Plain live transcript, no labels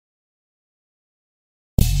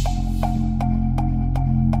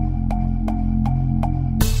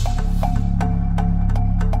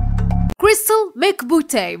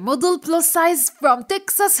McBootay, model plus size from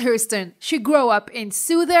Texas Houston. She grew up in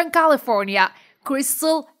Southern California.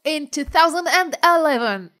 Crystal, in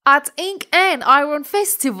 2011, at Ink and Iron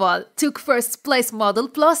Festival, took first place model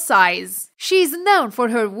plus size. She is known for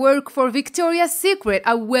her work for Victoria's Secret,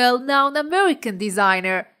 a well-known American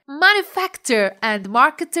designer, manufacturer and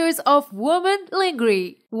marketers of women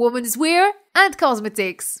lingerie, women's wear, and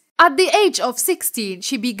cosmetics. At the age of 16,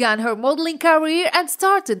 she began her modeling career and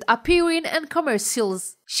started appearing in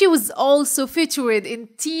commercials. She was also featured in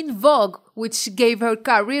Teen Vogue, which gave her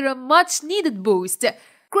career a much-needed boost.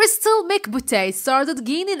 Crystal McBootay started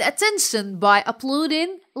gaining attention by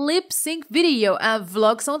uploading lip-sync video and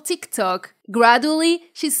vlogs on TikTok. Gradually,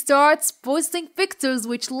 she starts posting pictures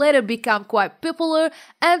which later became quite popular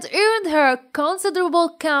and earned her a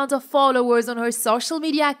considerable count of followers on her social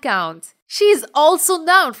media account. She is also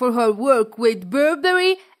known for her work with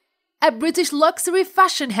Burberry, a British luxury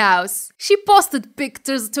fashion house. She posted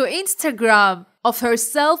pictures to Instagram of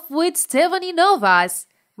herself with Stephanie Novas,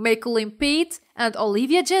 Macaulay Pate, and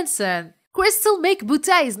Olivia Jensen. Crystal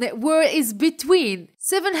McBootay's net worth is between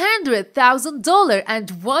 $700,000 and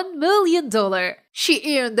 $1 million.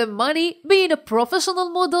 She earned the money being a professional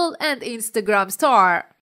model and Instagram star.